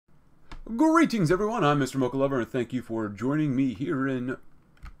Greetings everyone, I'm Mr. Mocha Lover and thank you for joining me here in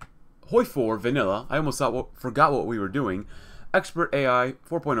Hoi4 Vanilla. I almost forgot what we were doing. Expert AI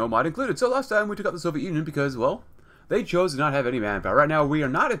 4.0 mod included. So last time we took out the Soviet Union because, well, they chose to not have any manpower. Right now we are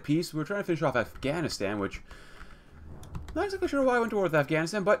not at peace. We're trying to finish off Afghanistan, which... not exactly sure why I went to war with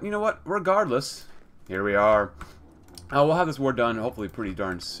Afghanistan, but you know what? Regardless, here we are. We'll have this war done hopefully pretty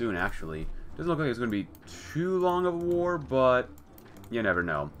darn soon, actually. Doesn't look like it's going to be too long of a war, but you never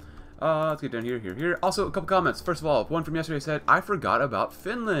know. Let's get down here. Also, a couple comments. First of all, one from yesterday said, I forgot about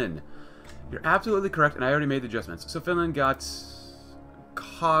Finland. You're absolutely correct, and I already made the adjustments. So Finland got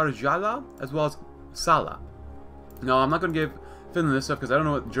Karjala as well as Sala. No, I'm not going to give Finland this stuff because I don't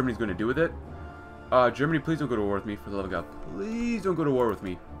know what Germany's going to do with it. Germany, please don't go to war with me, for the love of God. Please don't go to war with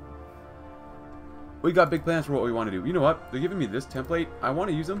me. We got big plans for what we want to do. You know what? They're giving me this template. I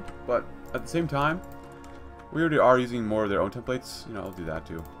want to use them, but at the same time, we already are using more of their own templates. You know, I'll do that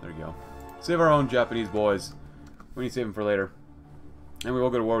too. There you go. Save our own Japanese boys. We need to save them for later. And we will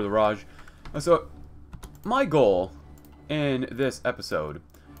go to war with the Raj. So, my goal in this episode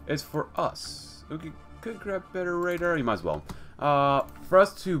is for us. We could grab better radar. You might as well. For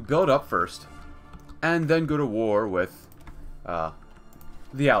us to build up first. And then go to war with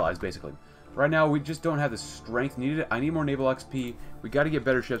the Allies, basically. Right now, we just don't have the strength needed. I need more naval XP. We got to get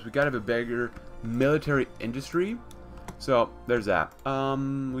better ships. We got to have a bigger military industry. So, there's that.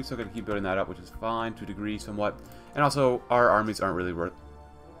 We still got to keep building that up, which is fine to a degree, somewhat. And also, our armies aren't really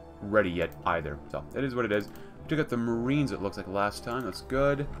ready yet either. So, it is what it is. We took out the Marines, it looks like, last time. That's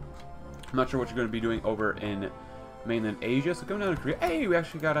good. I'm not sure what you're going to be doing over in mainland Asia. So, coming down to Korea. Hey, we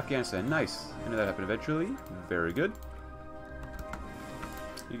actually got Afghanistan. Nice. I know that happened eventually. Very good.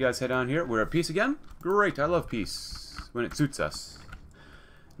 You guys head on here. We're at peace again. Great. I love peace when it suits us.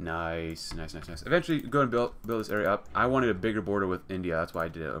 Nice. Eventually, go and build this area up. I wanted a bigger border with India. That's why I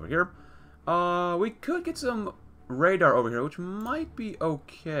did it over here. We could get some radar over here, which might be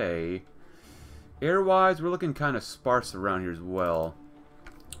okay. Air-wise, we're looking kind of sparse around here as well.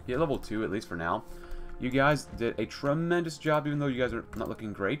 Yeah, level 2, at least for now. You guys did a tremendous job, even though you guys are not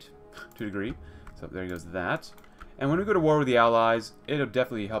looking great, to a degree. So there goes that. And when we go to war with the Allies, it'll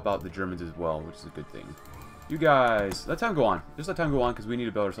definitely help out the Germans as well, which is a good thing. You guys, let time go on. Just let time go on, because we need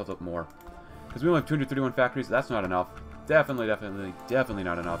to build ourselves up more. Because we only have 231 factories, that's not enough. Definitely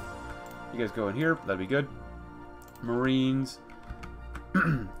not enough. You guys go in here, that'd be good. Marines.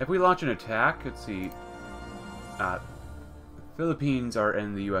 If we launch an attack, let's see. Philippines are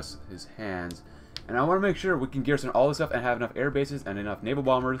in the U.S.'s hands. And I want to make sure we can garrison all this stuff and have enough air bases and enough naval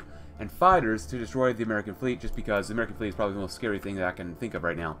bombers and fighters to destroy the American fleet, just because the American fleet is probably the most scary thing that I can think of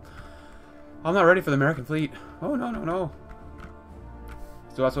right now. I'm not ready for the American fleet. Oh, no.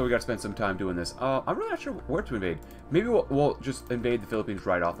 So that's why we got to spend some time doing this. I'm really not sure where to invade. Maybe we'll just invade the Philippines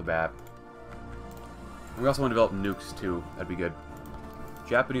right off the bat. And we also want to develop nukes, too. That'd be good.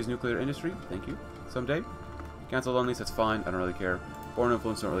 Japanese nuclear industry. Thank you. Someday. Cancelled on these. That's fine. I don't really care. Foreign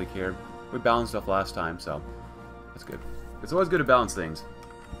influence. Don't really care. We balanced stuff last time, so that's good. It's always good to balance things.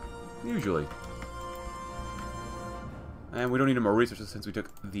 Usually. And we don't need more resources since we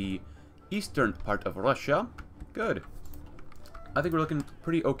took the eastern part of Russia. Good. I think we're looking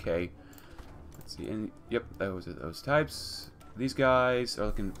pretty okay. Let's see. And yep, those are those types. These guys are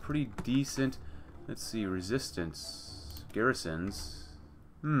looking pretty decent. Let's see. Resistance. Garrisons.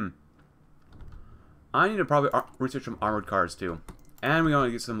 I need to probably research some armored cars too. And we want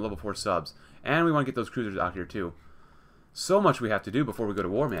to get some level 4 subs. And we want to get those cruisers out here too. So much we have to do before we go to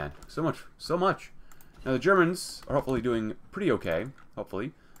war, man. So much. Now the Germans are hopefully doing pretty okay.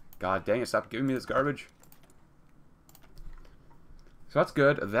 Hopefully. God dang it, stop giving me this garbage. So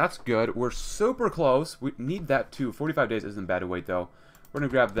that's good. We're super close. We need that too. 45 days isn't bad to wait though. We're going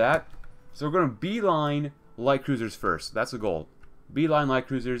to grab that. So we're going to beeline light cruisers first. That's the goal. Beeline light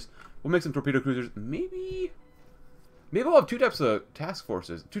cruisers. We'll make some torpedo cruisers. Maybe we'll have two types of task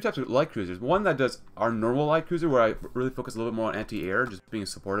forces. Two types of light cruisers. One that does our normal light cruiser, where I really focus a little bit more on anti-air, just being a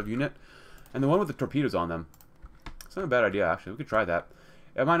supportive unit. And the one with the torpedoes on them. It's not a bad idea, actually. We could try that.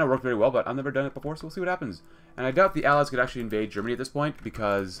 It might not work very well, but I've never done it before, so we'll see what happens. And I doubt the Allies could actually invade Germany at this point,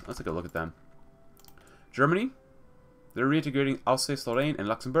 because... let's take a look at them. Germany. They're reintegrating Alsace-Lorraine and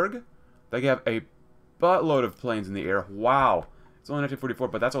Luxembourg. They have a buttload of planes in the air. Wow. It's only 1944,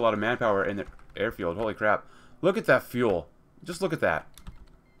 but that's a lot of manpower in the airfield. Holy crap. Look at that fuel. Just look at that.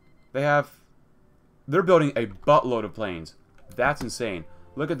 They're building a buttload of planes. That's insane.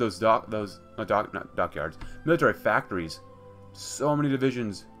 Look at those dockyards. Military factories. So many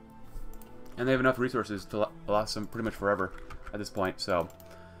divisions. And they have enough resources to last them pretty much forever at this point. So,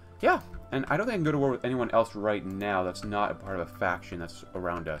 yeah. And I don't think I can go to war with anyone else right now that's not a part of a faction that's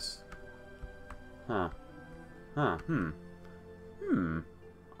around us. Huh. Huh.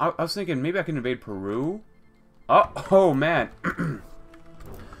 I was thinking maybe I can invade Peru. Oh man.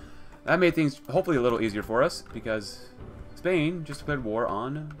 That made things hopefully a little easier for us, because Spain just declared war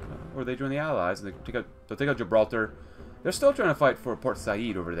on, or they joined the Allies, and they'll take out Gibraltar. They're still trying to fight for Port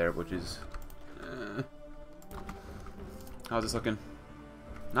Said over there, which is... how's this looking?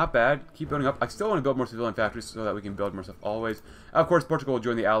 Not bad. Keep building up. I still want to build more civilian factories so that we can build more stuff always. Of course, Portugal will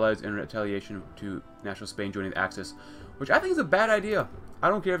join the Allies in retaliation to National Spain joining the Axis, which I think is a bad idea. I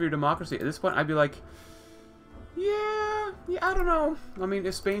don't care if you're a democracy. At this point, I'd be like, yeah, I don't know. I mean,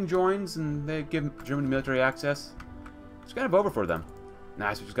 if Spain joins and they give Germany military access, it's kind of over for them.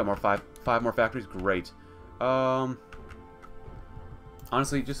 Nice, we just got five more factories. Great.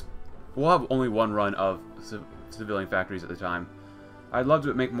 Honestly, we'll have only one run of civilian factories at the time. I'd love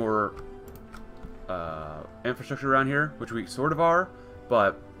to make more infrastructure around here, which we sort of are,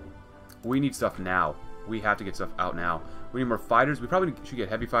 but we need stuff now. We have to get stuff out now. We need more fighters. We probably should get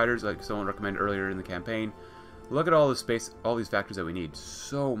heavy fighters, like someone recommended earlier in the campaign. Look at all the space, all these factories that we need.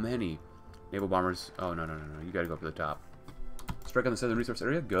 So many. Naval bombers. Oh, no. You gotta go up to the top. Strike on the southern resource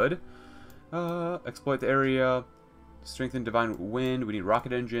area. Good. Exploit the area. Strengthen divine wind. We need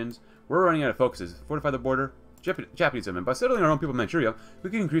rocket engines. We're running out of focuses. Fortify the border. Japanese women. By settling our own people in Manchuria, we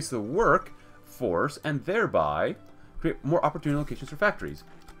can increase the workforce and thereby create more opportune locations for factories.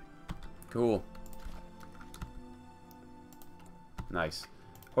 Cool. Nice.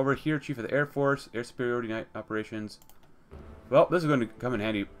 Over here, Chief of the Air Force, Air Superiority Night Operations. Well, this is going to come in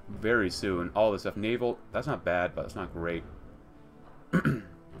handy very soon. All this stuff. Naval, that's not bad, but that's not great.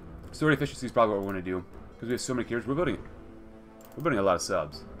 Story efficiency is probably what we're going to do, because we have so many carriers. We're building a lot of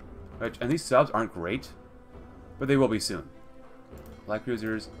subs. Right? And these subs aren't great, but they will be soon. Light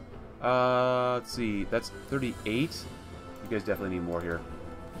cruisers. Let's see. That's 38. You guys definitely need more here.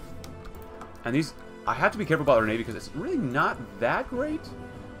 And these... I have to be careful about our Navy because it's really not that great.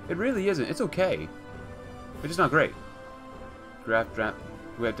 It really isn't. It's okay. It's just not great. Draft.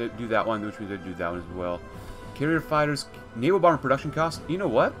 We have to do that one, which we did do that one as well. Carrier fighters. Naval bomber production cost. You know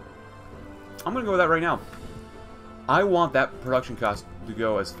what? I'm going to go with that right now. I want that production cost to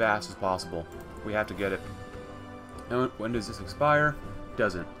go as fast as possible. We have to get it. And when does this expire?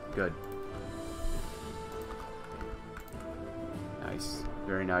 Doesn't. Good. Nice.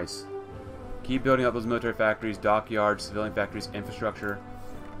 Very nice. Keep building up those military factories, dockyards, civilian factories, infrastructure.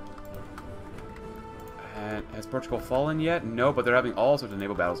 And has Portugal fallen yet? No, but they're having all sorts of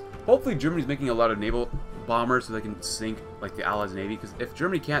naval battles. Hopefully Germany's making a lot of naval bombers so they can sink like the Allies' Navy. Because if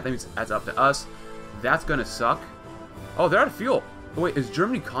Germany can't, that means that's up to us. That's gonna suck. Oh, they're out of fuel. Oh, wait, is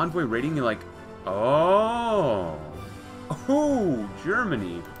Germany convoy raiding in like... Oh,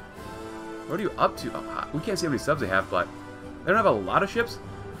 Germany. What are you up to? Oh, we can't see how many subs they have, but they don't have a lot of ships.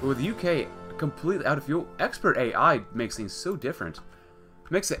 But with the UK completely out of fuel, expert AI makes things so different.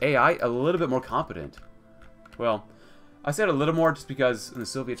 Makes the AI a little bit more competent. Well, I said a little more just because the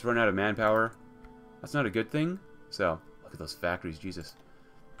Soviets run out of manpower. That's not a good thing. So, look at those factories, Jesus.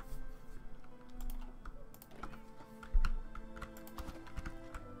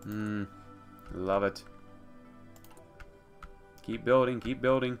 Love it. Keep building, keep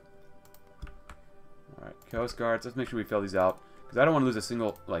building. Alright, Coast Guards. Let's make sure we fill these out. Because I don't want to lose a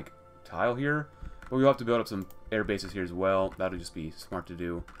single, like, tile here. But we'll have to build up some air bases here as well. That'll just be smart to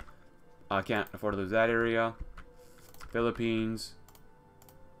do. I can't afford to lose that area. Philippines.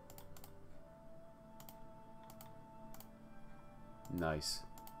 Nice.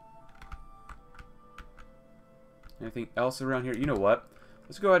 Anything else around here? You know what?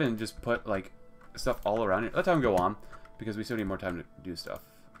 Let's go ahead and just put, like, stuff all around here. Let time go on. Because we still need more time to do stuff.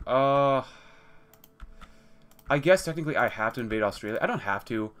 I guess technically I have to invade Australia. I don't have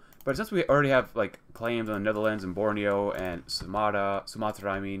to. But since we already have, like, claims on the Netherlands and Borneo and Sumatra,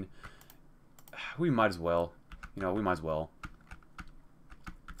 I mean, we might as well. You know, we might as well.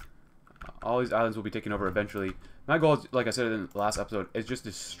 All these islands will be taken over eventually. My goal, is, like I said in the last episode, is just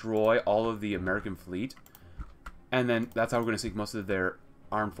destroy all of the American fleet. And then that's how we're going to sink most of their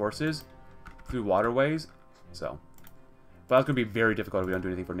armed forces through waterways. So, but that's going to be very difficult if we don't do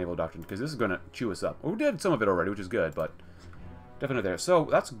anything for naval doctrine, because this is going to chew us up. Well, we did some of it already, which is good, but definitely there. So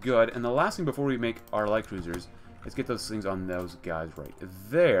that's good. And the last thing before we make our light cruisers is get those things on those guys right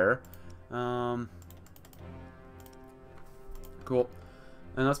there. Cool.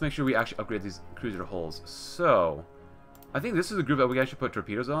 And let's make sure we actually upgrade these cruiser hulls. So, I think this is a group that we actually put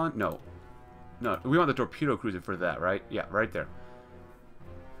torpedoes on. No. No, we want the torpedo cruiser for that, right? Yeah, right there.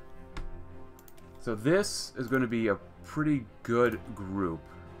 So this is going to be a pretty good group.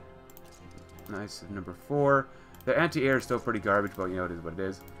 Nice. Number 4. The anti-air is still pretty garbage, but you know, it is what it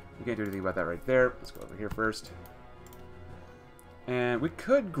is. We can't do anything about that right there. Let's go over here first. And we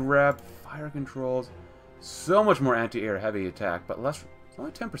could grab fire controls. So much more anti-air heavy attack, but less. It's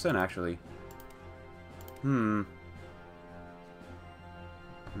only 10% actually. I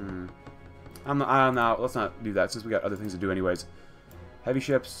don't know. Let's not do that since we got other things to do anyways. Heavy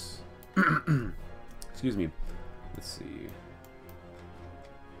ships. Excuse me. Let's see.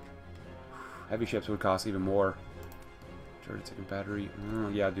 Heavy ships would cost even more. Charged second battery.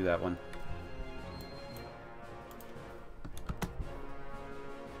 Yeah, I'll do that one.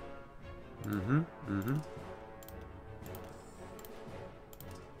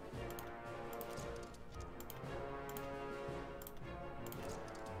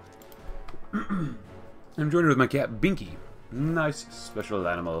 I'm joined with my cat, Binky. Nice special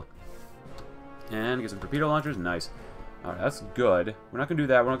animal. And get some torpedo launchers. Nice. Alright, that's good. We're not going to do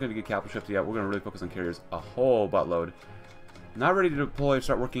that. We're not going to get capital ships yet. We're going to really focus on carriers a whole buttload. Not ready to deploy,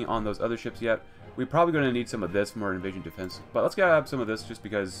 start working on those other ships yet. We're probably going to need some of this for more invasion defense. But let's grab some of this just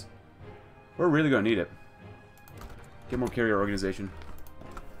because we're really going to need it. Get more carrier organization.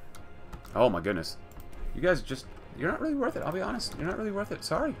 Oh my goodness. You guys just... You're not really worth it, I'll be honest. You're not really worth it.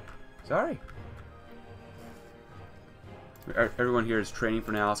 Sorry. Sorry. Everyone here is training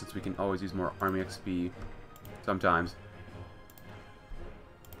for now since we can always use more Army XP sometimes.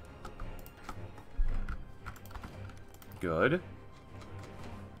 Good.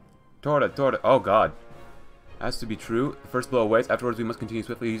 Torta. Oh god. Has to be true. The first blow awaits. Afterwards, we must continue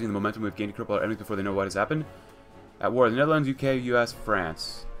swiftly using the momentum we've gained to cripple our enemies before they know what has happened. At war, the Netherlands, UK, US,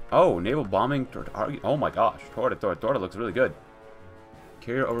 France. Oh, naval bombing. Oh my gosh. Torta looks really good.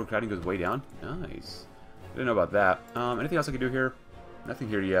 Carrier overcrowding goes way down. Nice. Didn't know about that. Anything else I can do here? Nothing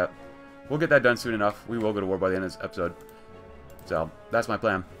here yet. We'll get that done soon enough. We will go to war by the end of this episode. So, that's my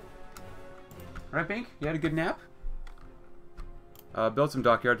plan. Alright, Pink? You had a good nap? Build some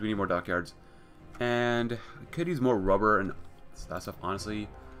dockyards. We need more dockyards. And we could use more rubber and that stuff, honestly.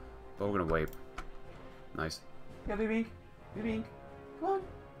 But we're going to wait. Nice. Yeah, baby. Baby. Come on.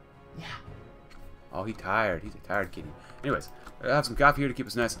 Yeah. Oh, he's tired. He's a tired kitty. Anyways, I have some coffee here to keep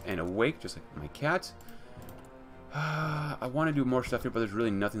us nice and awake, just like my cat. I want to do more stuff here, but there's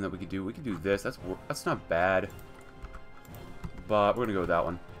really nothing that we could do. We could do this. That's not bad. But we're going to go with that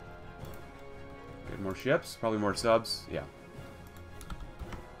one. Get more ships. Probably more subs. Yeah.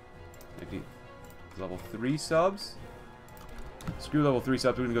 Maybe level 3 subs. Screw level 3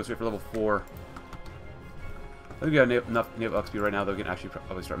 subs. We're going to go straight for level 4. I think we got enough naval XP right now that we can actually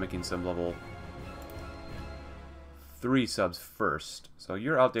probably start making some level 3 subs first. So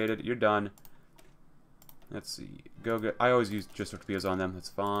you're outdated. You're done. Let's see. Go get. I always use just torpedoes on them. That's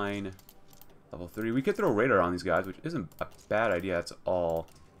fine. Level 3. We could throw radar on these guys, which isn't a bad idea. That's all.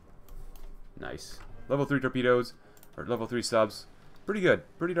 Nice. Level 3 torpedoes, or level 3 subs. Pretty good.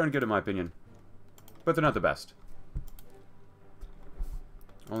 Pretty darn good in my opinion. But they're not the best.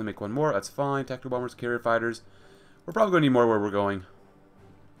 Only make one more. That's fine. Tactical bombers, carrier fighters. We're probably going to need more where we're going.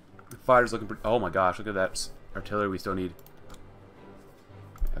 Fighters looking pretty... Oh my gosh, look at that artillery we still need.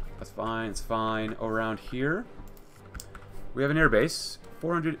 That's fine, it's fine. Around here, we have an airbase.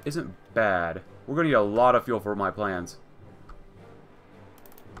 400 isn't bad. We're going to need a lot of fuel for my plans.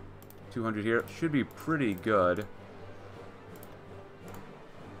 200 here. Should be pretty good.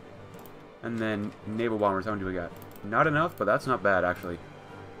 And then naval bombers, how many do we got? Not enough, but that's not bad, actually.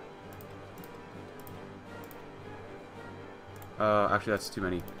 Actually, that's too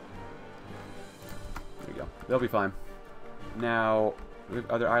many. There you go. They'll be fine. Now... we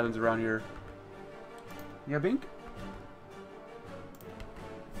have other islands around here. Yeah, Bink?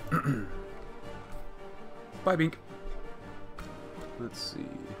 Bye, Bink. Let's see.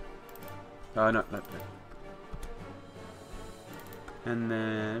 No, not there. And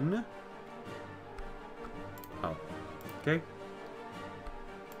then... oh. Okay.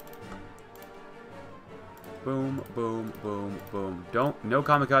 Boom, boom, boom, boom. No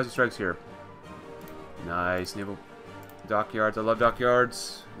kamikaze strikes here. Nice. Naval... dockyards. I love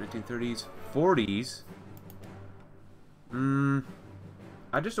dockyards. 1930s. 40s.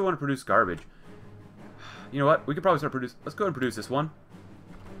 I just don't want to produce garbage. You know what? We could probably start produce. Let's go ahead and produce this one.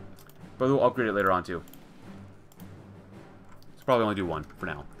 But we'll upgrade it later on too. Let's probably only do one for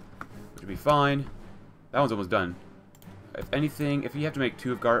now. Which would be fine. That one's almost done. If anything, if you have to make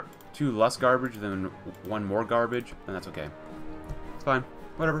two less garbage than one more garbage, then that's okay. It's fine.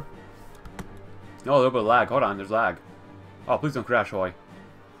 Whatever. Oh, a little bit of lag. Hold on, there's lag. Oh, please don't crash, Hoi.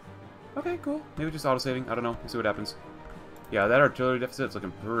 Okay, cool. Maybe just auto-saving. I don't know. We'll see what happens. Yeah, that artillery deficit is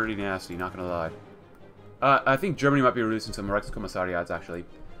looking pretty nasty, not gonna lie. I think Germany might be releasing some Rex Commissariats, actually.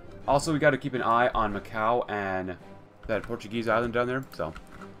 Also, we gotta keep an eye on Macau and that Portuguese island down there, so...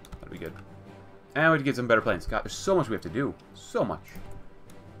 That'll be good. And we have to get some better planes. God, there's so much we have to do. So much.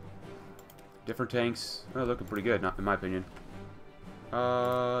 Different tanks. Well, looking pretty good, not in my opinion. Do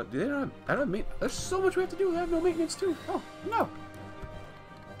they not have, I don't have there's so much we have to do. They have no maintenance too. Oh, no.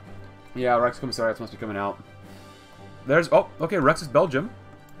 Yeah, Rex Commissariats must be coming out. There's, oh, okay, Rex is Belgium.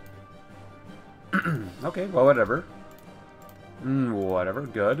 Okay, well, whatever. Whatever,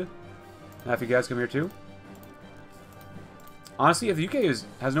 good. Half you guys come here too. Honestly, if the UK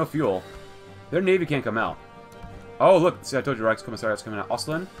has no fuel, their navy can't come out. Oh, look, see, I told you Rex Commissariat's coming out.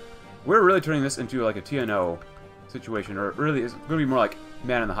 Oslin. We're really turning this into like a TNO situation, or really, it's going to be more like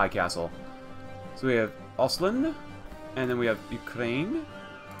Man in the High Castle. So we have Oslin, and then we have Ukraine,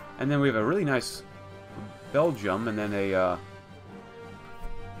 and then we have a really nice Belgium, and then a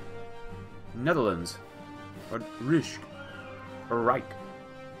Netherlands, or Rijk, or Reich.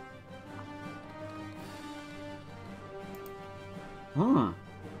 And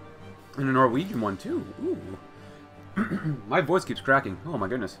a Norwegian one too. Ooh. My voice keeps cracking. Oh my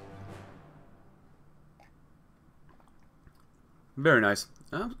goodness. Very nice.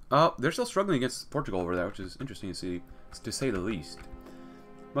 They're still struggling against Portugal over there, which is interesting to see, to say the least.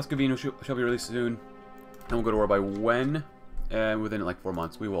 Muscovino shall be released soon, and we'll go to war by when? And within like 4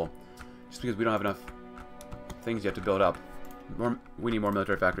 months, we will. Just because we don't have enough things yet to build up. We need more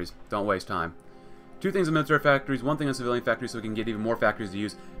military factories. Don't waste time. 2 things on military factories, 1 thing on civilian factories, so we can get even more factories to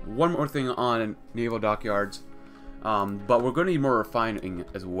use. 1 more thing on naval dockyards. But we're going to need more refining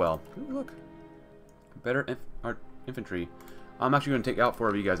as well. Ooh, look. Better infantry. I'm actually going to take out 4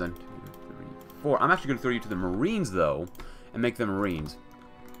 of you guys then. 2, 3, 4. I'm actually going to throw you to the Marines, though, and make them Marines.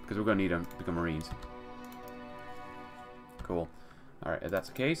 Because we're going to need them to become Marines. Cool. Alright, if that's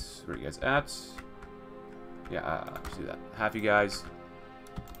the case, where are you guys at? Yeah, let's do that. Half you guys.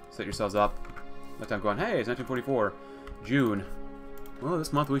 Set yourselves up. That time going, hey, it's 1944. June. Well,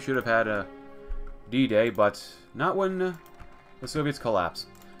 this month we should have had a D-Day, but not when the Soviets collapse.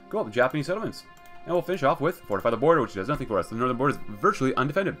 Go up to Japanese settlements. And we'll finish off with fortify the border, which does nothing for us. The northern border is virtually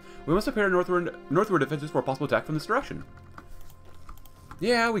undefended. We must prepare northward defenses for a possible attack from this direction.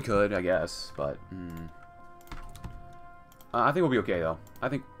 Yeah, we could, I guess, but... I think we'll be okay, though. I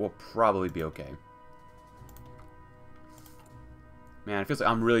think we'll probably be okay. Man, it feels like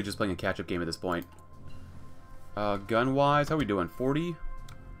I'm really just playing a catch-up game at this point. Gun-wise, how are we doing? 40?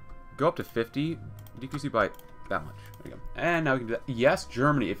 Go up to 50. Decrease you by that much. There you go. And now we can do that. Yes,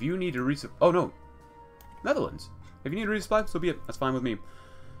 Germany. If you need to resupply... Oh, no. Netherlands. If you need to resupply, so be it. That's fine with me.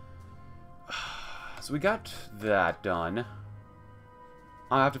 So we got that done.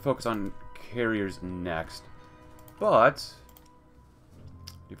 I have to focus on carriers next. But...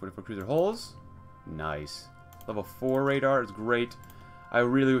 D-44 cruiser hulls. Nice. Level 4 radar is great. I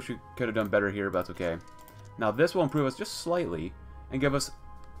really wish we could have done better here, but that's okay. Now this will improve us just slightly and give us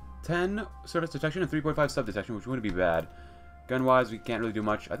 10 surface detection and 3.5 sub detection, which wouldn't be bad. Gun-wise, we can't really do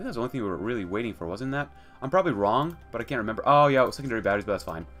much. I think that's the only thing we were really waiting for, wasn't that? I'm probably wrong, but I can't remember. Oh, yeah, it was secondary batteries, but that's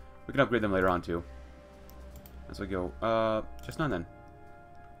fine. We can upgrade them later on, too. As we go. Just none, then.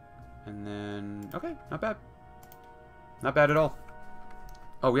 And then... Okay, not bad. Not bad at all.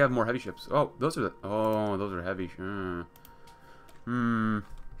 Oh, we have more heavy ships. Oh, those are the... Oh, those are heavy.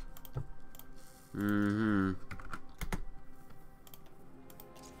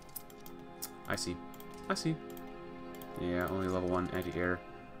 I see. I see. Yeah, only level 1 anti-air.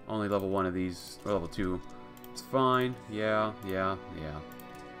 Only level 1 of these, or level 2. It's fine. Yeah.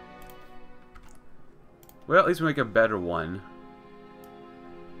 Well, at least we make a better one.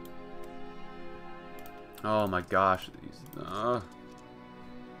 Oh my gosh. These,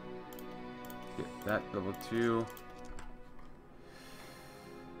 get that level 2.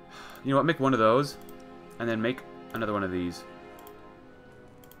 You know what? Make one of those, and then make another one of these.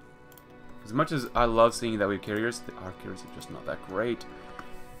 As much as I love seeing that we have carriers, our carriers are just not that great.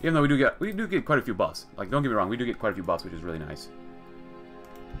 Even though we do get quite a few buffs. Like, don't get me wrong, we do get quite a few buffs, which is really nice.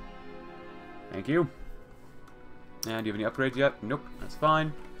 Thank you. And do you have any upgrades yet? Nope, that's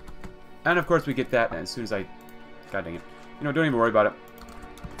fine. And of course we get that as soon as I... God dang it. You know, don't even worry about it.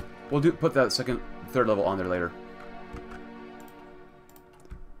 We'll put that third level on there later.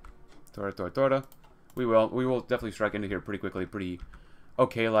 Torta. We will definitely strike into here pretty quickly, pretty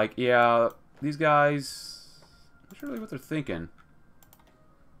okay. Like, yeah, these guys, I'm not sure really what they're thinking.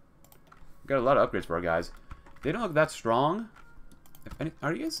 Got a lot of upgrades for our guys. They don't look that strong. If any,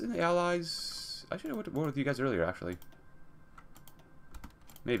 are you guys in the Allies? I should have went with you guys earlier, actually.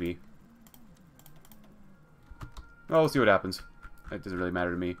 Maybe. Well, we'll see what happens. It doesn't really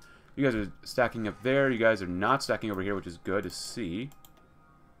matter to me. You guys are stacking up there. You guys are not stacking over here, which is good to see.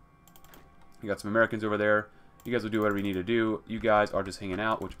 You got some Americans over there. You guys will do whatever you need to do. You guys are just hanging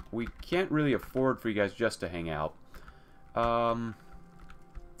out, which we can't really afford for you guys just to hang out.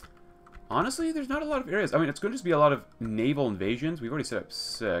 Honestly, there's not a lot of areas. I mean, it's going to just be a lot of naval invasions. We've already set up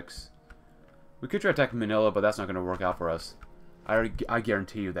 6. We could try to attack Manila, but that's not going to work out for us. I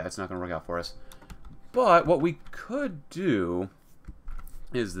guarantee you that it's not going to work out for us. But what we could do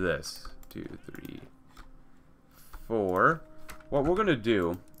is this. 2, 3, 4. What we're going to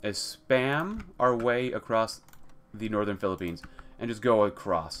do is spam our way across the northern Philippines and just go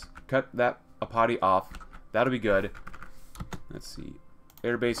across. Cut that Apati off. That'll be good. Let's see.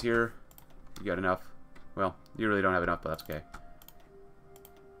 Airbase here. You got enough. Well, you really don't have enough, but that's okay.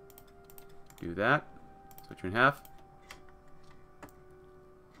 Do that. Switch you in half.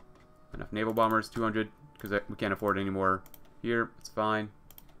 Enough naval bombers, 200, because we can't afford any more here. It's fine.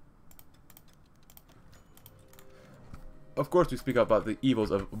 Of course, we speak about the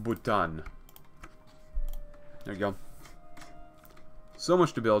evils of Bhutan. There you go. So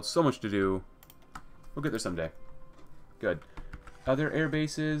much to build, so much to do. We'll get there someday. Good. Other air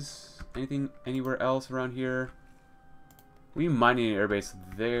bases? Anything anywhere else around here? We mining an air base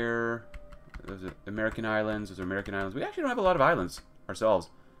there. Those are American islands. Those are American islands. We actually don't have a lot of islands ourselves.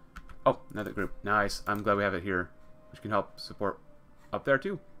 Oh, another group. Nice. I'm glad we have it here, which can help support up there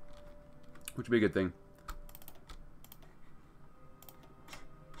too, which would be a good thing.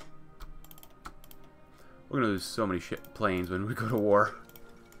 We're gonna lose so many planes when we go to war.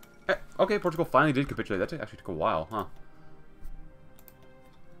 Okay, Portugal finally did capitulate. That actually took a while, huh?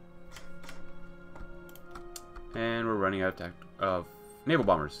 And we're running out of naval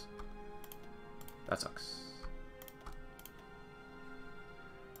bombers. That sucks.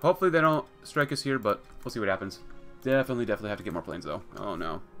 Hopefully they don't strike us here, but we'll see what happens. Definitely have to get more planes, though. Oh,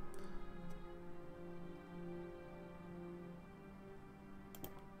 no.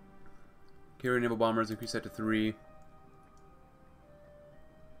 Carrier naval bombers, increase that to 3.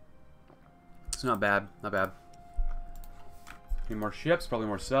 It's not bad. Not bad. Need more ships, probably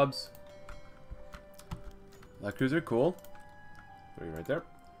more subs. Light cruiser, cool. 3 right there.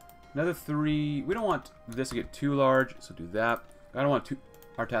 Another 3. We don't want this to get too large, so do that. I don't want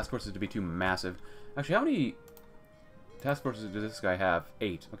our task forces to be too massive. Actually, how many task forces does this guy have?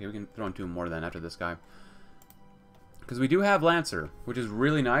 8. Okay, we can throw in 2 more than after this guy. Because we do have Lancer, which is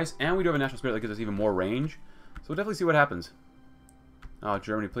really nice, and we do have a National Spirit that gives us even more range. So we'll definitely see what happens. Oh,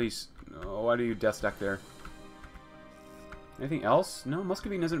 Germany, please. Oh, why do you death stack there? Anything else? No,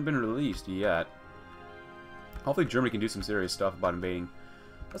 Muscovine hasn't been released yet. Hopefully Germany can do some serious stuff about invading.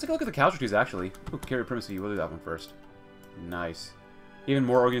 Let's take a look at the casualties, actually. Oh, carrier primacy. We'll do that one first. Nice. Even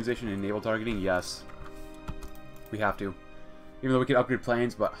more organization and naval targeting? Yes. We have to. Even though we can upgrade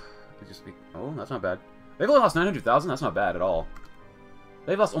planes, but... It just be... Oh, that's not bad. They've only lost 900,000? That's not bad at all.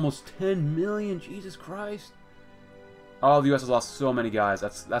 They've lost almost 10 million. Jesus Christ. Oh, the U.S. has lost so many guys.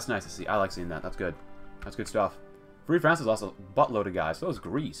 That's nice to see. I like seeing that. That's good. That's good stuff. Free France has lost a buttload of guys. So is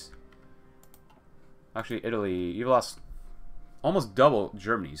Greece. Actually, Italy, you've lost almost double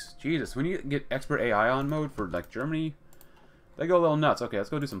Germany's. Jesus, when you get expert AI on mode for, like, Germany, they go a little nuts. Okay, let's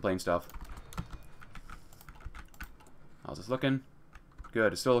go do some plane stuff. How's this looking?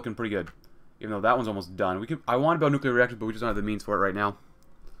 Good. It's still looking pretty good. Even though that one's almost done. I want to build nuclear reactors, but we just don't have the means for it right now.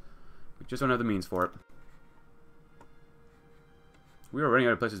 We just don't have the means for it. We are running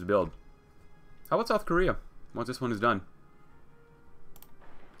out of places to build. How about South Korea? Once this one is done.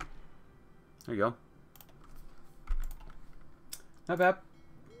 There you go. Not bad.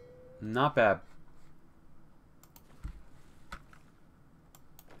 Not bad.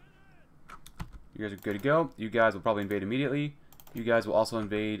 You guys are good to go. You guys will probably invade immediately. You guys will also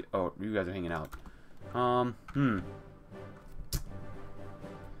invade... Oh, you guys are hanging out. I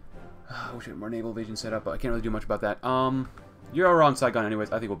wish we had more naval invasion set up, but I can't really do much about that. You're on Saigon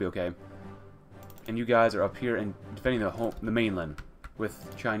anyways. I think we'll be okay. And you guys are up here and defending the mainland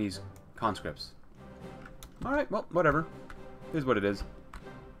with Chinese conscripts. Alright, well, whatever. It is what it is.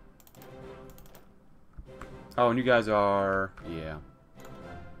 Oh, and you guys are... Yeah.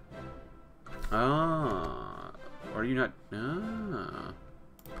 Ah. Are you not... Ah.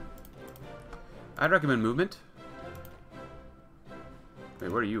 I'd recommend movement. Wait,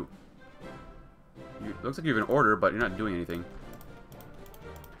 where are you? Looks like you have an order, but you're not doing anything.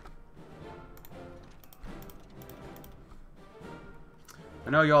 I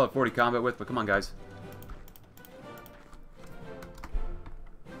know y'all have 40 combat with, but come on, guys.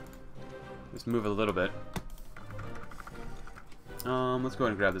 Let's move a little bit. Let's go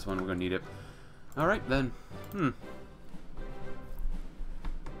ahead and grab this one. We're gonna need it. Alright, then. Well,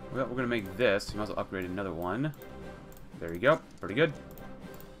 we're gonna make this. We might as well upgrade another one. There you go. Pretty good.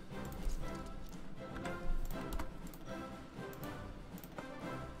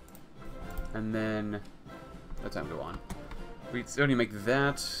 And then let time go on. We still need to make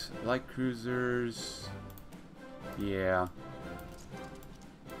that. Light cruisers. Yeah.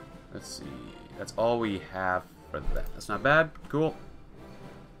 Let's see. That's all we have for that. That's not bad. Cool.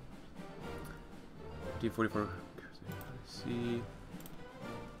 D44. See.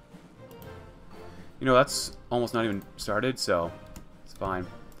 You know, that's almost not even started, so it's fine.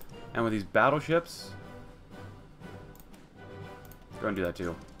 And with these battleships, go and do that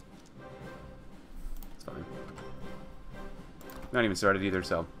too. It's fine. Not even started either,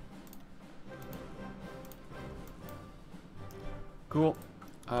 so. Cool.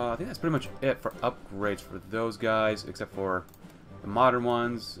 I think that's pretty much it for upgrades for those guys, except for the modern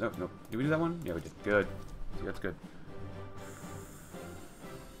ones. Oh, no. Did we do that one? Yeah, we did. Good. See, that's good.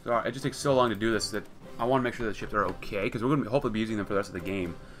 Sorry, it just takes so long to do this that I want to make sure that the ships are okay, because we're going to hopefully be using them for the rest of the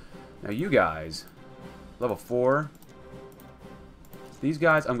game. Now, you guys, level 4. These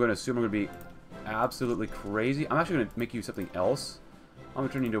guys, I'm going to assume are going to be absolutely crazy. I'm actually going to make you something else. I'm going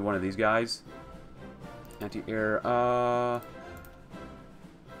to turn you into one of these guys. Anti-air, oh.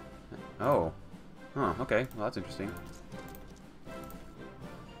 Huh, okay. Well, that's interesting.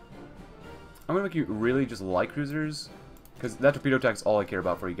 I'm going to make you really just light cruisers, because that torpedo attack is all I care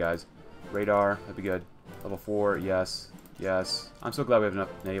about for you guys. Radar, that'd be good. Level 4, yes. Yes. I'm so glad we have enough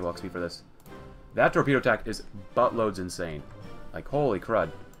naval XP for this. That torpedo attack is buttloads insane. Like, holy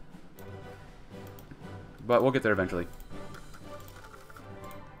crud. But we'll get there eventually.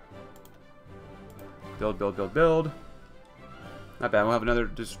 Build, build, build, build. Not bad. We'll have another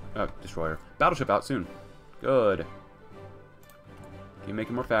destroyer. Battleship out soon. Good. Keep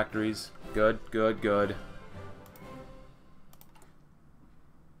making more factories. Good, good, good.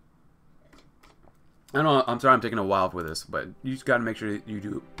 I don't know, I'm sorry I'm taking a while for this, but you just gotta make sure that you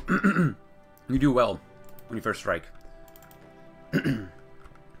do you do well when you first strike.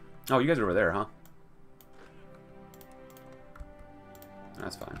 Oh, you guys are over there, huh?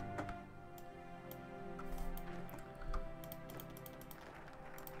 That's fine.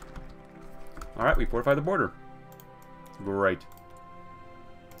 Alright, we fortified the border. Great.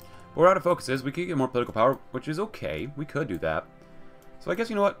 But we're out of focuses. We could get more political power, which is okay. We could do that. So I guess,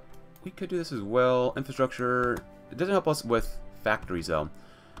 you know what? We could do this as well. Infrastructure. It doesn't help us with factories, though.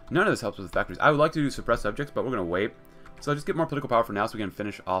 None of this helps with factories. I would like to do suppress subjects, but we're going to wait. So just get more political power for now so we can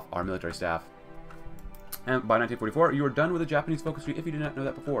finish off our military staff. And by 1944, you are done with the Japanese focus tree if you did not know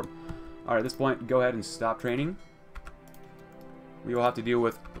that before. Alright, at this point, go ahead and stop training. We will have to deal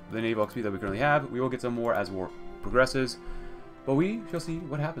with the naval XP that we currently have. We will get some more as war progresses. But we shall see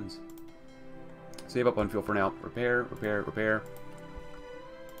what happens. Save up on fuel for now. Repair, repair, repair.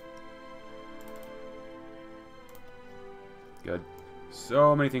 Good.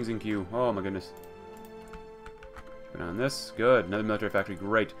 So many things in queue. Oh my goodness. Put on this. Good. Another military factory.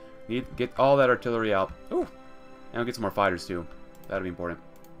 Great. Get all that artillery out. Ooh. And we'll get some more fighters too. That'll be important.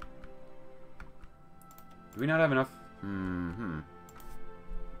 Do we not have enough?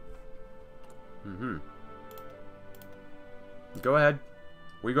 Go ahead.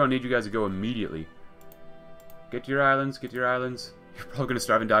 We're gonna need you guys to go immediately. Get to your islands. Get to your islands. You're probably gonna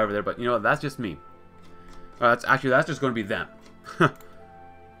starve and die over there, but you know what? That's just me. That's just going to be them.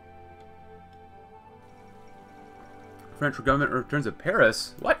 French government returns to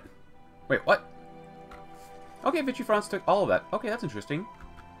Paris. What? Wait, what? Okay, Vichy France took all of that. Okay, that's interesting.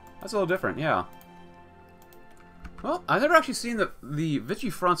 That's a little different, yeah. Well, I've never actually seen the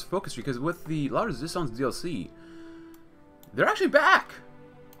Vichy France focus tree, because with the La Resistance DLC, they're actually back.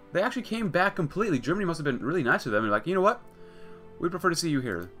 They actually came back completely. Germany must have been really nice to them. And like, you know what? We'd prefer to see you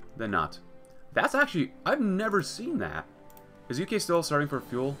here than not. That's actually... I've never seen that. Is UK still starting for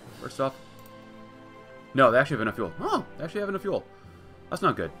fuel or stuff? No, they actually have enough fuel. Oh, they actually have enough fuel. That's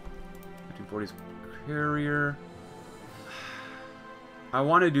not good. 1940s carrier. I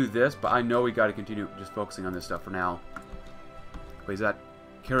want to do this, but I know we got to continue just focusing on this stuff for now. Wait, is that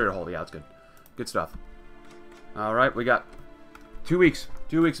carrier hull? Yeah, that's good. Good stuff. All right, we got 2 weeks.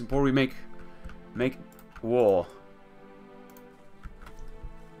 2 weeks before we make wool.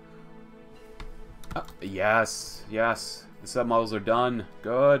 Yes, yes. The sub-models are done.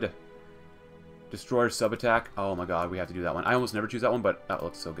 Good. Destroyer sub-attack. Oh my god, we have to do that one. I almost never choose that one, but that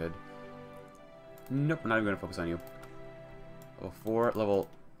looks so good. Nope, we're not even going to focus on you. Level 4, level...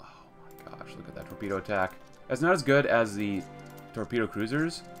 Oh my gosh, look at that torpedo attack. It's not as good as the torpedo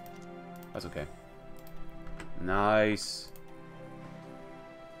cruisers. That's okay. Nice.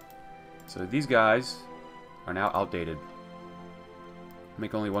 So these guys are now outdated.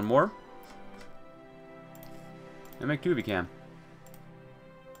 Make only one more. And make 2 if you can.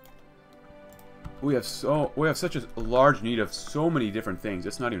 We have such a large need of so many different things.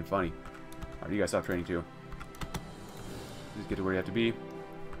 It's not even funny. Alright, you guys stop training too. Just get to where you have to be.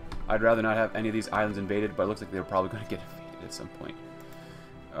 I'd rather not have any of these islands invaded, but it looks like they're probably going to get invaded at some point.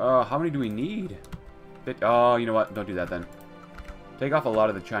 How many do we need? Oh, you know what? Don't do that then. Take off a lot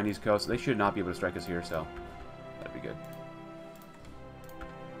of the Chinese coast. They should not be able to strike us here, so that'd be good.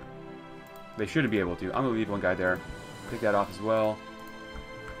 They shouldn't be able to. I'm going to leave one guy there. Take that off as well.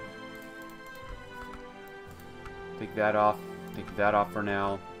 Take that off. Take that off for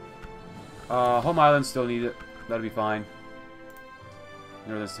now. Home Island still need it. That'll be fine.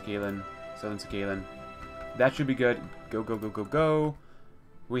 Northern Sakhalin. Southern Sakhalin. That should be good. Go, go, go, go, go.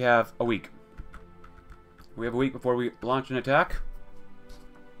 We have a week. We have a week before we launch an attack.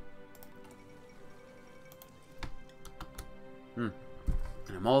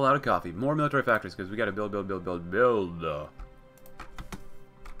 And I'm all out of coffee. More military factories, because we got to build.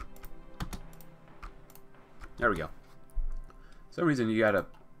 There we go. For some reason, it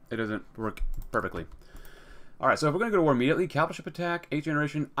doesn't work perfectly. Alright, so if we're going to go to war immediately, capital ship attack, 8th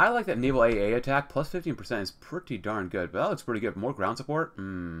generation. I like that naval AA attack, plus 15% is pretty darn good. But that looks pretty good. More ground support?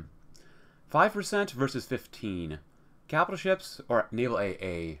 5% versus 15. Capital ships or naval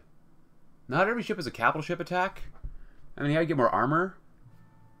AA? Not every ship is a capital ship attack. I mean, you gotta get more armor.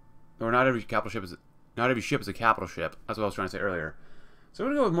 Or not every ship is a capital ship. That's what I was trying to say earlier. So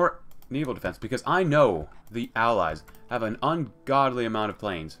we're going to go with more naval defense, because I know the Allies have an ungodly amount of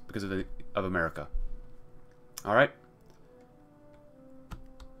planes because of America. Alright.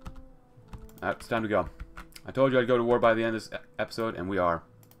 It's time to go. I told you I'd go to war by the end of this episode, and we are.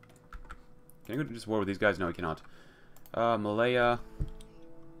 Can I go to just war with these guys? No, we cannot. Malaya.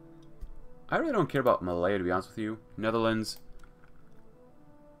 I really don't care about Malaya, to be honest with you. Netherlands.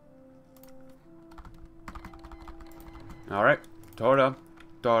 Alright. Torda.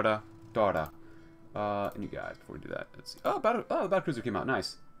 And you guys, before we do that, let's see. Oh, the battle cruiser came out.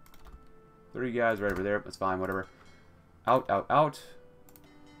 Nice. 3 guys right over there. That's fine, whatever. Out.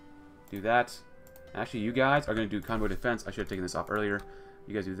 Do that. Actually, you guys are going to do convoy defense. I should have taken this off earlier.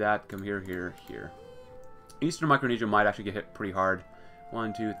 You guys do that. Come here, here. Eastern Micronesia might actually get hit pretty hard.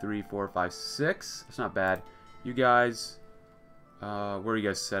 1, 2, 3, 4, 5, 6. That's not bad. You guys, where are you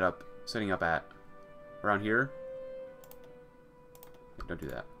guys setting up at? Around here? Don't do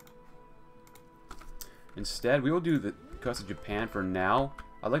that. Instead, we will do the coast of Japan for now.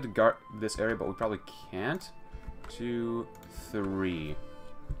 I'd like to guard this area, but we probably can't. 2, 3.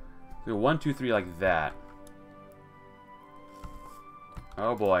 So 1, 2, 3 like that.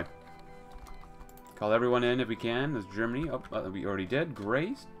 Oh boy. Call everyone in if we can. There's Germany. Oh, we already did.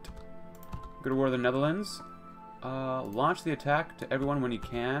 Great. Go to war with the Netherlands. Launch the attack to everyone when you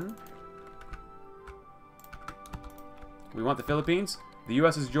can. We want the Philippines. The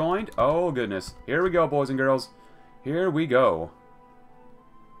U.S. has joined. Oh, goodness. Here we go, boys and girls. Here we go.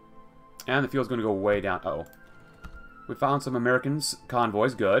 And the field's going to go way down. Uh-oh. We found some American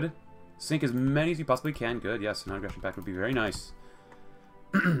convoys. Good. Sink as many as you possibly can. Good. Yes, non-aggression pact would be very nice.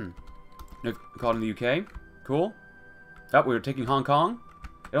 Called in the UK. Cool. Oh, we were taking Hong Kong.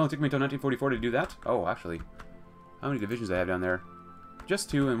 It only took me until 1944 to do that. Oh, actually. How many divisions do I have down there? Just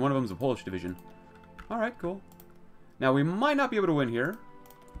 2, and one of them is a Polish division. Alright, cool. Now, we might not be able to win here,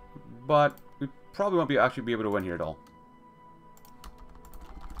 but we probably won't actually be able to win here at all.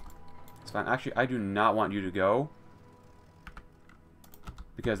 It's fine. Actually, I do not want you to go,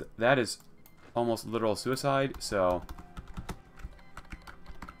 because that is almost literal suicide, so...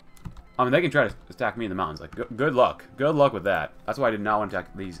 I mean, they can try to attack me in the mountains. Like, good luck. Good luck with that. That's why I did not want to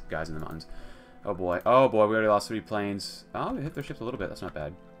attack these guys in the mountains. Oh, boy. Oh, boy. We already lost 3 planes. Oh, we hit their ships a little bit. That's not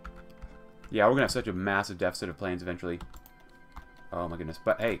bad. Yeah, we're going to have such a massive deficit of planes eventually. Oh, my goodness.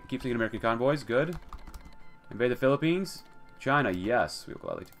 But, hey, keep taking American convoys. Good. Invade the Philippines. China, yes. We will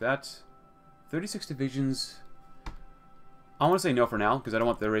gladly take that. 36 divisions. I want to say no for now, because I don't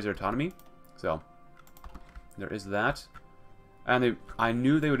want them to raise their autonomy. So, there is that. And I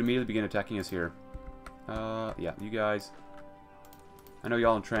knew they would immediately begin attacking us here. Yeah, you guys. I know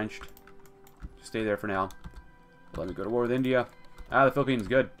y'all entrenched. Just stay there for now. Let me go to war with India. Ah, the Philippines,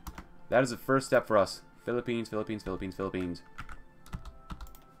 good. That is the first step for us. Philippines. You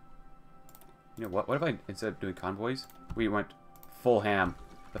know what? What if I, instead of doing convoys, we went full ham?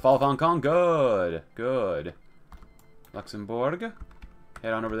 The fall of Hong Kong, good. Good. Luxembourg.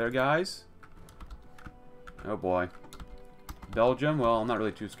 Head on over there, guys. Oh, boy. Belgium, well, I'm not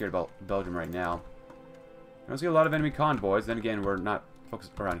really too scared about Belgium right now. I don't see a lot of enemy convoys. Then again, we're not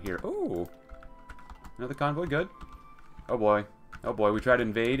focused around here. Ooh. Another convoy, good. Oh boy. Oh boy, we tried to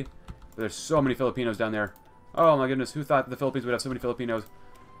invade. But there's so many Filipinos down there. Oh my goodness, who thought the Philippines would have so many Filipinos?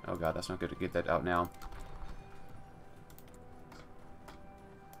 Oh god, that's not good to get that out now.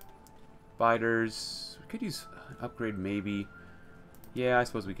 Spiders. We could use an upgrade, maybe. Yeah, I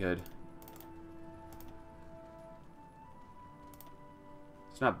suppose we could.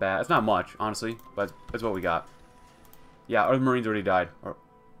 It's not bad. It's not much, honestly, but it's what we got. Yeah, our Marines already died. Or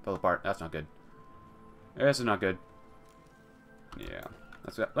fell apart. That's not good. This is not good. Yeah.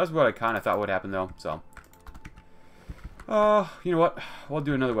 That's what I kind of thought would happen, though, so. You know what? We'll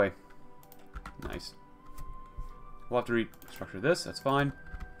do another way. Nice. We'll have to restructure this. That's fine.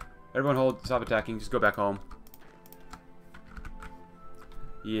 Everyone hold. Stop attacking. Just go back home.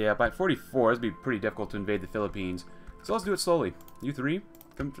 Yeah, by 44, it'd be pretty difficult to invade the Philippines. So let's do it slowly. You three,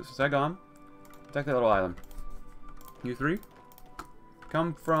 come to Saigon. Attack that little island. You three,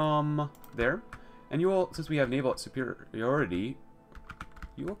 come from there. And you will, since we have naval superiority,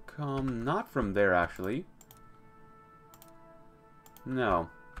 you will come not from there, actually. No.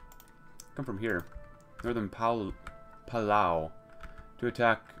 Come from here. Northern Palau. To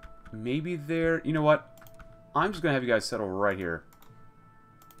attack maybe there. You know what? I'm just going to have you guys settle right here.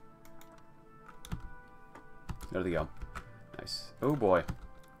 There they go. Nice. Oh boy.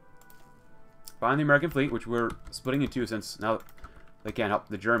 Find the American fleet, which we're splitting in two since now they can't help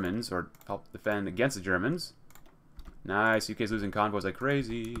the Germans or help defend against the Germans. Nice. UK's losing convoys like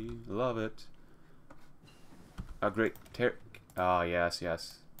crazy. Love it. A great oh, yes,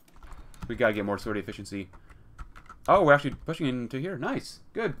 yes. We gotta get more sortie efficiency. Oh, we're actually pushing into here. Nice.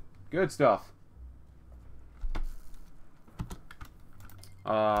 Good. Good stuff.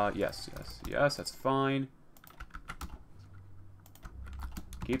 Yes, yes, yes. That's fine.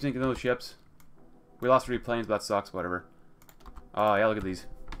 Keep sinking those ships. We lost 3 planes, but that sucks. Whatever. Oh, yeah, look at these.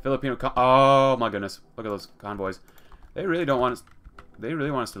 Filipino oh, my goodness. Look at those convoys. They really don't want us... They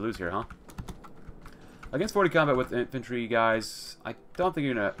really want us to lose here, huh? Against 40 combat with infantry, guys, I don't think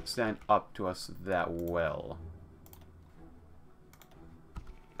you're going to stand up to us that well.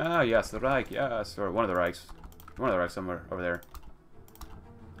 Ah, yes, the Reich, yes. Or one of the Reichs. One of the Reichs somewhere over there.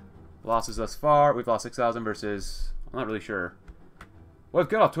 Losses thus far. We've lost 6,000 versus... I'm not really sure. Well, we've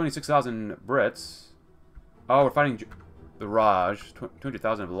got off 26,000 Brits. Oh, we're fighting the Raj.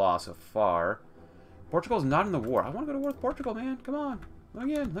 200,000 of loss so far. Portugal's not in the war. I want to go to war with Portugal, man. Come on. Let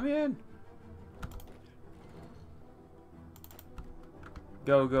me in. Let me in.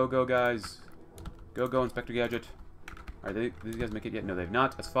 Go, go, go, guys. Go, go, Inspector Gadget. Alright, did these guys make it yet? No, they've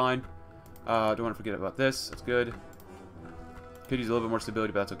not. That's fine. Don't want to forget about this. That's good. Could use a little bit more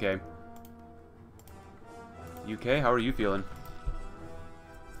stability, but that's okay. UK, how are you feeling?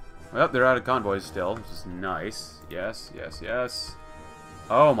 Well, they're out of convoys still, which is nice. Yes, yes, yes.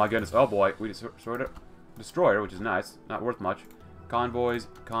 Oh my goodness. Oh boy. We destroyed a destroyer, which is nice. Not worth much. Convoys,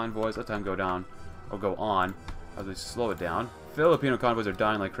 convoys. Let time go down. Or go on. As we slow it down. Filipino convoys are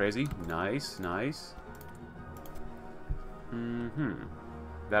dying like crazy. Nice, nice.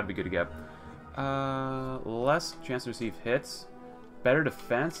 That'd be good to get. Less chance to receive hits. Better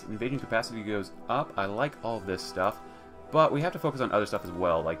defense. Invasion capacity goes up. I like all of this stuff. But we have to focus on other stuff as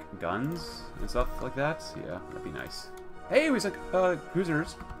well, like guns and stuff like that. Yeah, that'd be nice. Hey, we took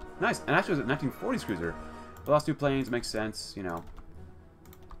cruisers. Nice. And actually, it was a 1940s cruiser. We lost 2 planes. Makes sense, you know.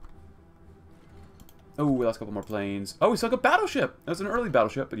 Oh, we lost a couple more planes. Oh, we sunk a battleship. That was an early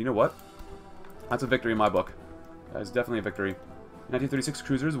battleship, but you know what? That's a victory in my book. That is definitely a victory. 1936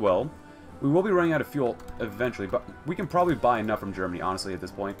 cruiser as well. We will be running out of fuel eventually, but we can probably buy enough from Germany, honestly, at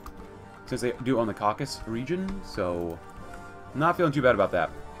this point. Since they do own the Caucasus region, so... I'm not feeling too bad about that.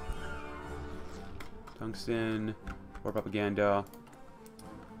 Tungsten, war propaganda.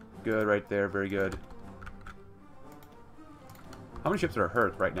 Good right there, very good. How many ships are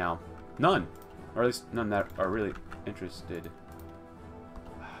hurt right now? None. Or at least none that are really interested.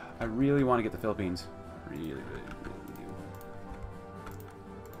 I really want to get the Philippines. Really, really, really do.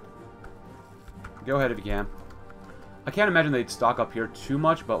 Go ahead if you can. I can't imagine they'd stock up here too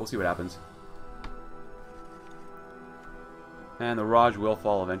much, but we'll see what happens. And the Raj will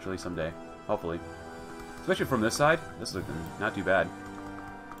fall eventually someday. Hopefully. Especially from this side. This is looking not too bad.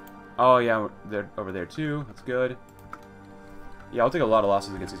 Oh yeah, they're over there too. That's good. Yeah, I'll take a lot of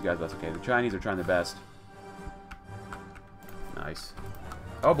losses against these guys, but that's okay. The Chinese are trying their best. Nice.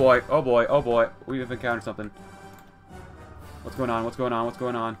 Oh boy, oh boy, oh boy. We've encountered something. What's going on? What's going on? What's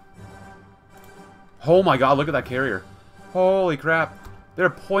going on? Oh my god, look at that carrier. Holy crap.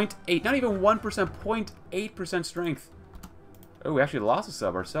 They're 0.8, not even 1%, 0.8% strength. Oh, we actually lost a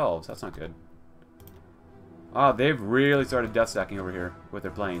sub ourselves. That's not good. Ah, they've really started death stacking over here with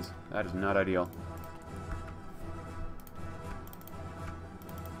their planes. That is not ideal.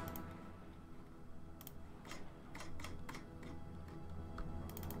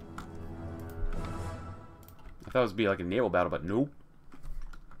 I thought it would be like a naval battle, but nope.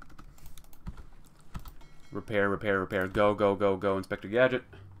 Repair, repair, repair. Go, go, go, go, Inspector Gadget.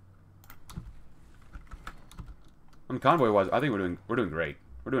 On convoy-wise, I think we're doing great.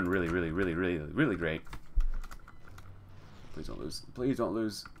 We're doing really, really, really, really, really great. Please don't lose. Please don't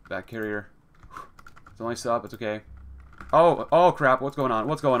lose that carrier. It's only sub. It's okay. Oh, oh crap! What's going on?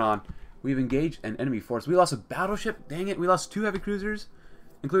 What's going on? We've engaged an enemy force. We lost a battleship. Dang it! We lost 2 heavy cruisers,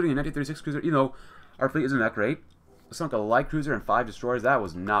 including a 1936 cruiser. You know, our fleet isn't that great. We sunk a light cruiser and 5 destroyers. That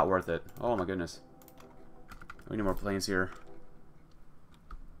was not worth it. Oh my goodness. We need more planes here.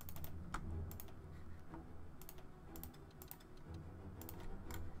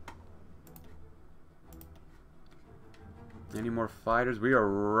 Any more fighters? We are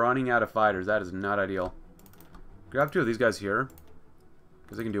running out of fighters. That is not ideal. Grab 2 of these guys here,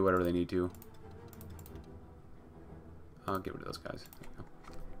 because they can do whatever they need to. I'll get rid of those guys. There you go.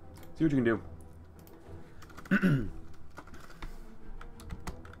 See what you can do.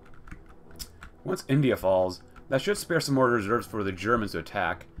 Once India falls, that should spare some more reserves for the Germans to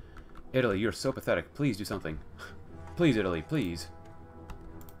attack. Italy, you're so pathetic. Please do something. Please, Italy, please.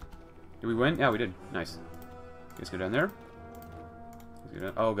 Did we win? Yeah, we did. Nice. Let's go down there.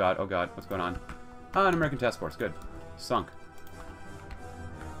 Oh god, oh god. What's going on? Ah, an American task force. Good. Sunk.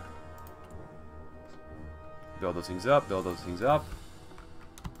 Build those things up. Build those things up.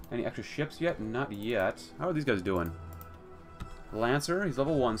 Any extra ships yet? Not yet. How are these guys doing? Lancer, he's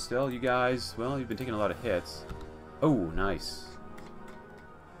level 1 still. You guys, well, you've been taking a lot of hits. Oh, nice.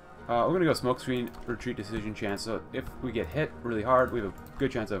 We're going to go smoke screen, retreat decision chance. So if we get hit really hard, we have a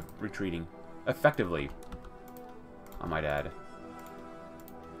good chance of retreating. Effectively, I might add.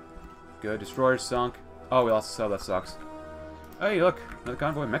 Good. Destroyer sunk. Oh, we lost a sub. That sucks. Hey, look. Another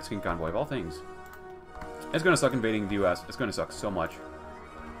convoy. Mexican convoy, of all things. It's going to suck invading the U.S. It's going to suck so much.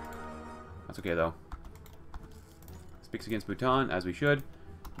 That's okay, though. Speaks against Bhutan, as we should.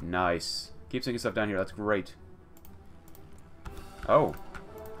 Nice. Keep sinking stuff down here. That's great. Oh.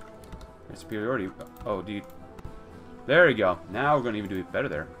 There's superiority. Oh, dude. There you go. Now we're going to even do better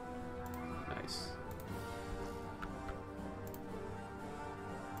there. Nice.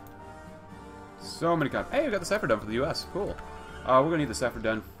 So many copies. Hey, we got the cipher done for the U.S. Cool. We're going to need the cipher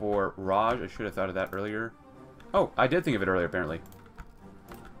done for Raj. I should have thought of that earlier. Oh, I did think of it earlier, apparently.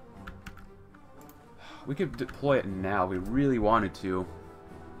 We could deploy it now. We really wanted to.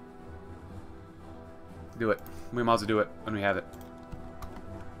 Do it. We might as well do it when we have it.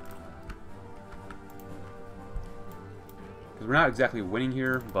 Because we're not exactly winning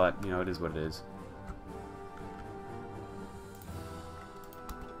here, but, you know, it is what it is.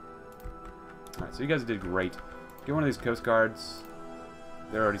 Alright, so you guys did great. Get one of these Coast Guards.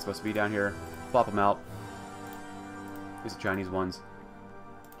 They're already supposed to be down here. Plop them out. These are Chinese ones.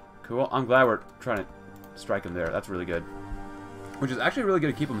 Cool. I'm glad we're trying to strike them there. That's really good. Which is actually really good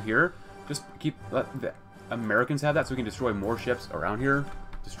to keep them here. Just let the Americans have that so we can destroy more ships around here.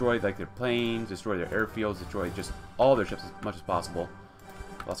 Destroy, like, their planes, destroy their airfields, destroy just all their ships as much as possible.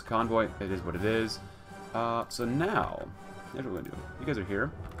 Lost a convoy. It is what it is. So now, here's what we're going to do. You guys are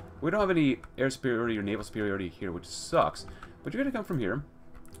here. We don't have any air superiority or naval superiority here, which sucks. But you're going to come from here. And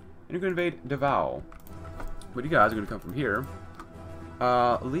you're going to invade Davao. But you guys are going to come from here.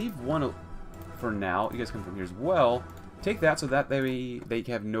 Leave one for now. You guys come from here as well. Take that so that they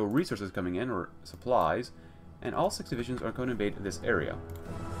have no resources coming in or supplies. And all 6 divisions are going to invade this area.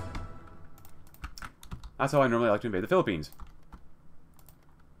 That's how I normally like to invade the Philippines.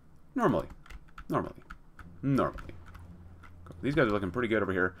 Normally. These guys are looking pretty good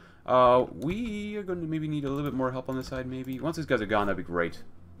over here. We are going to maybe need a little bit more help on this side, maybe. Once these guys are gone, that'd be great.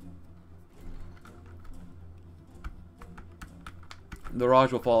 The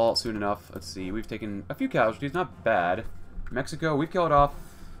Raj will fall soon enough. Let's see. We've taken a few casualties. Not bad. Mexico, we've killed off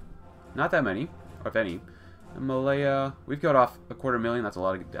not that many, or if any. And Malaya, we've killed off 250,000.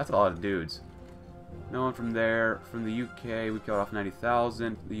 That's a lot of dudes. No one from there. From the UK, we've killed off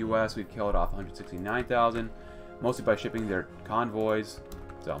 90,000. The US, we've killed off 169,000. Mostly by shipping their convoys.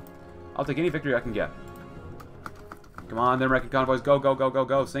 So, I'll take any victory I can get. Come on, the American convoys. Go, go, go, go,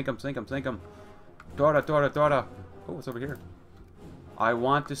 go. Sink them, sink them, sink them. Tora, tora, tora. Oh, what's over here? I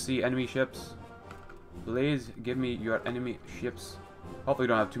want to see enemy ships. Please give me your enemy ships. Hopefully we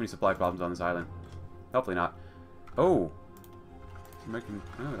don't have too many supply problems on this island. Hopefully not. Oh. American...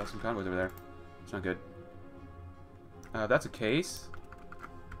 Oh, that's some convoys over there. It's not good. That's a case.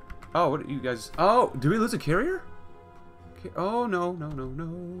 Oh, what are you guys... Oh, did we lose a carrier? Oh, no, no, no, no,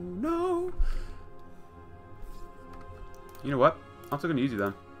 no. You know what? I'm still going to use you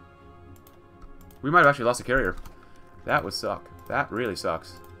then. We might have actually lost a carrier. That would suck. That really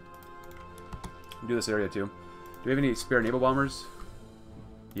sucks. Do this area too. Do we have any spare naval bombers?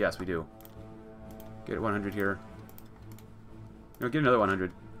 Yes, we do. Get 100 here. No, get another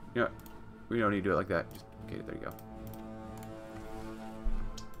 100. You know, we don't need to do it like that. Just, okay, there you go.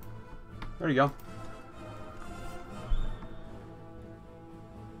 There you go.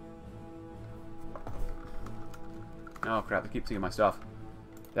 Oh crap, they keep seeing my stuff.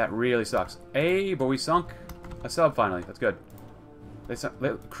 That really sucks. Hey, but we sunk a sub finally. That's good.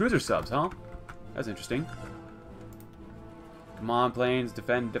 Cruiser subs, huh? That's interesting. Come on, planes.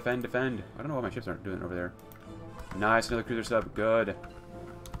 Defend, defend, defend. I don't know why my ships aren't doing it over there. Nice, another cruiser sub. Good.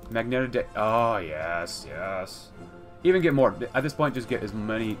 Magnetic. Oh, yes, yes. Even get more. At this point, just get as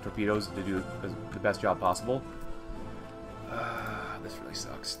many torpedoes to do the best job possible. This really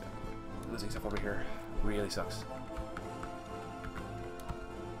sucks. Losing stuff over here really sucks.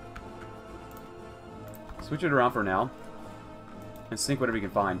 Switch it around for now. And sink whatever you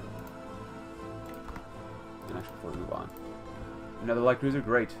can find. And actually, before we move on. Another light cruiser,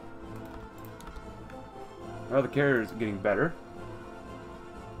 great. Oh, the carrier is getting better.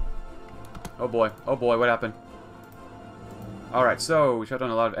 Oh boy, what happened? Alright, so we shot down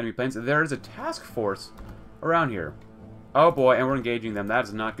a lot of enemy planes. There is a task force around here. Oh boy, and we're engaging them. That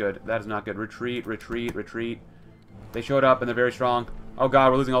is not good. That is not good. Retreat, retreat, retreat. They showed up and they're very strong. Oh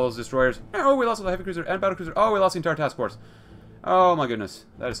god, we're losing all those destroyers. Oh, we lost the heavy cruiser and battle cruiser. Oh, we lost the entire task force. Oh my goodness,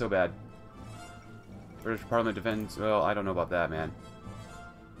 that is so bad. British Parliament defends. Well, I don't know about that, man.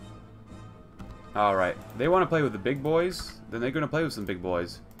 Alright. They want to play with the big boys? Then they're going to play with some big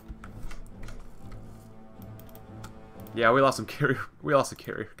boys. Yeah, we lost some carrier. We lost the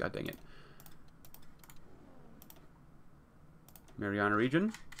carrier. God dang it. Mariana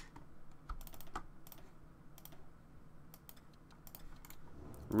region.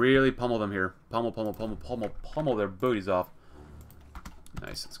 Really pummel them here. Pummel, pummel, pummel, pummel, pummel their booties off.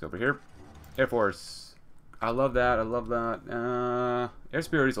 Nice. Let's go over here. Air Force. I love that. I love that. Air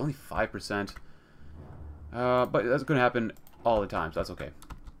superiority is only 5%. But that's going to happen all the time, so that's okay.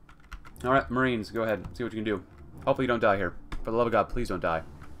 Alright, Marines, go ahead. See what you can do. Hopefully you don't die here. For the love of God, please don't die.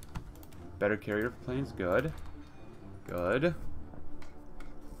 Better carrier planes. Good. Good.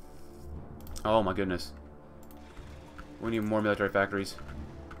 Oh my goodness. We need more military factories.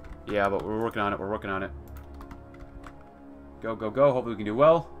 Yeah, but we're working on it. We're working on it. Go, go, go. Hopefully we can do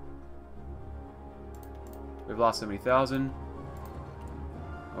well. We've lost 70,000.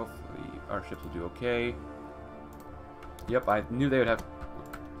 Hopefully our ships will do okay. Yep, I knew they would have...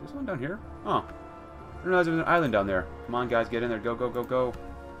 Is this one down here? Oh. I didn't realize there was an island down there. Come on, guys, get in there. Go, go, go, go.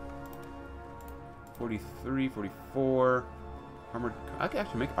 43, 44. Armored... I could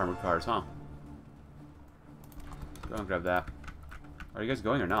actually make armored cars, huh? Go and grab that. Are you guys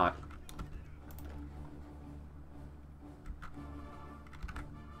going or not?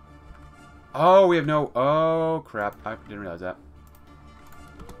 Oh, we have no... Oh, crap. I didn't realize that.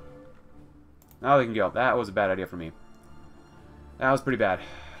 Now they can go. That was a bad idea for me. That was pretty bad.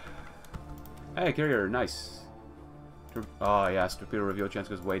 Hey, carrier. Nice. Oh, yes. Torpedo reveal chance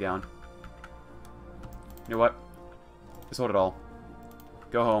goes way down. You know what? Just hold it all.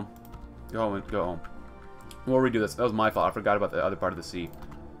 Go home. Go home and go home. We'll redo this. That was my fault. I forgot about the other part of the sea.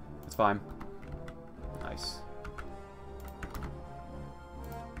 It's fine. Nice.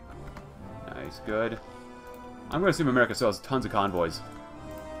 Nice. Good. I'm going to assume America still has tons of convoys.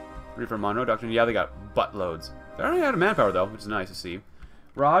 Reefer Monroe Doctrine. Yeah, they got buttloads. They're already out of manpower, though, which is nice to see.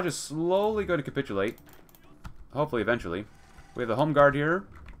 Raj is slowly going to capitulate. Hopefully, eventually. We have the Home Guard here.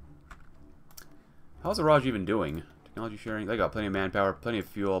 How's the Raj even doing? Technology sharing. They got plenty of manpower, plenty of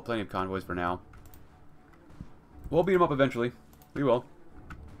fuel, plenty of convoys for now. We'll beat them up eventually. We will.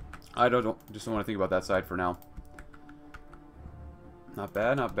 I just don't want to think about that side for now. Not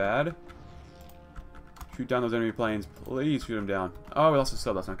bad, not bad. Shoot down those enemy planes. Please shoot them down. Oh, we lost a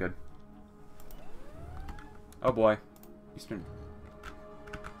sub. That's not good. Oh boy. Eastern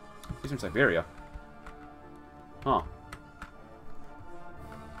Siberia. Huh.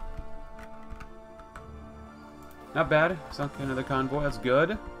 Not bad. Sunk another convoy. That's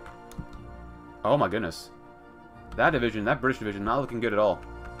good. Oh my goodness. That division, that British division, not looking good at all.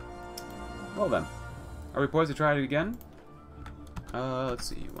 Well then. Are we poised to try it again? Let's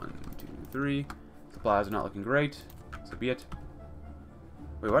see. 1, 2, 3. Supplies are not looking great. So be it.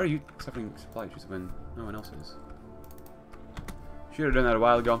 Wait, why are you suffering supply issues when no one else is? Should have done that a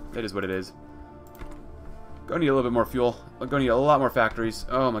while ago. It is what it is. Gonna need a little bit more fuel. I'm gonna need a lot more factories.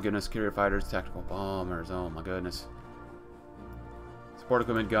 Oh my goodness. Carrier fighters, tactical bombers. Oh my goodness. Support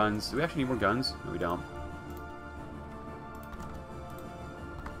equipment, guns. Do we actually need more guns? No, we don't.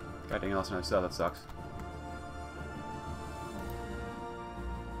 God dang, I lost another cell. That sucks.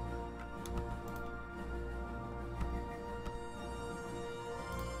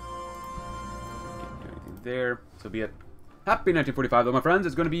 there. So be it. Happy 1945, though, my friends.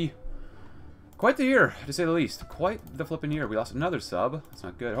 It's going to be quite the year, to say the least. Quite the flipping year. We lost another sub. That's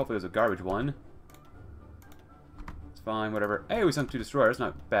not good. Hopefully it was a garbage one. It's fine, whatever. Hey, we sunk 2 destroyers.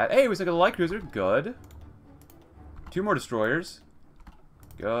 Not bad. Hey, we sunk a light cruiser. Good. 2 more destroyers.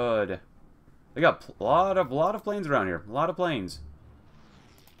 Good. They got a lot of planes around here. A lot of planes.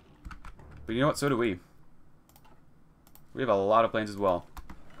 But you know what? So do we. We have a lot of planes as well.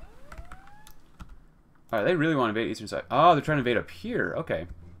 Alright, they really want to invade eastern side. Oh, they're trying to invade up here. Okay.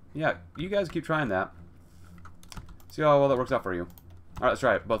 Yeah, you guys keep trying that. See how well that works out for you. Alright, let's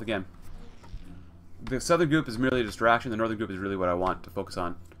try it. Both again. The southern group is merely a distraction. The northern group is really what I want to focus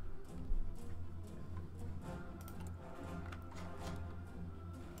on.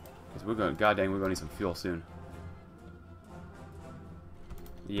 Because we're going... God dang, we're going to need some fuel soon.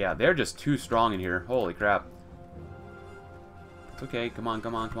 Yeah, they're just too strong in here. Holy crap. It's okay. Come on,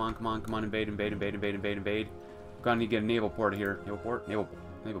 come on, come on, come on, come on. Invade, invade, invade, invade, invade, invade. We're going to need to get a naval port here. Naval port? Naval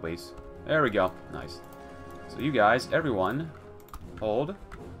base. There we go. Nice. So you guys, everyone, hold.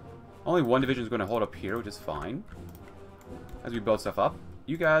 Only one division is going to hold up here, which is fine. As we build stuff up.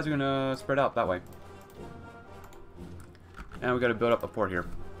 You guys are going to spread out that way. And we got to build up a port here.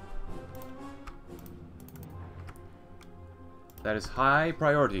 That is high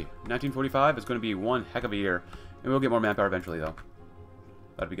priority. 1945 is going to be one heck of a year. And we'll get more manpower eventually, though.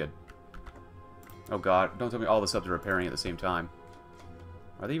 That'd be good. Oh god, don't tell me all the subs are repairing at the same time.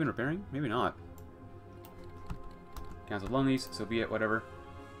 Are they even repairing? Maybe not. Cancel loan so be it, whatever.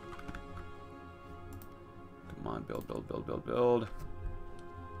 Come on, build, build, build, build, build.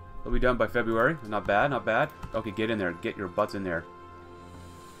 We'll be done by February. Not bad, not bad. Okay, get in there. Get your butts in there.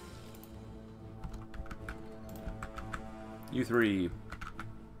 You 3.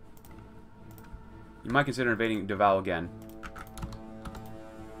 You might consider invading Davao again.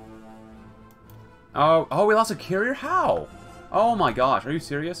 Oh, we lost a carrier? How? Oh my gosh, are you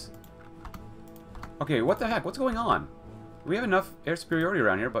serious? Okay, what the heck? What's going on? We have enough air superiority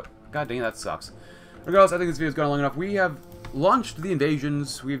around here, but god dang, that sucks. Regardless, I think this video's gone long enough. We have launched the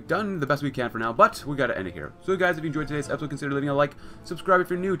invasions. We've done the best we can for now, but we gotta end it here. So guys, if you enjoyed today's episode, consider leaving a like, subscribe if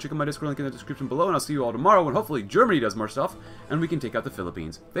you're new, check out my Discord link in the description below, and I'll see you all tomorrow when hopefully Germany does more stuff, and we can take out the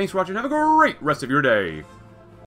Philippines. Thanks for watching, have a great rest of your day!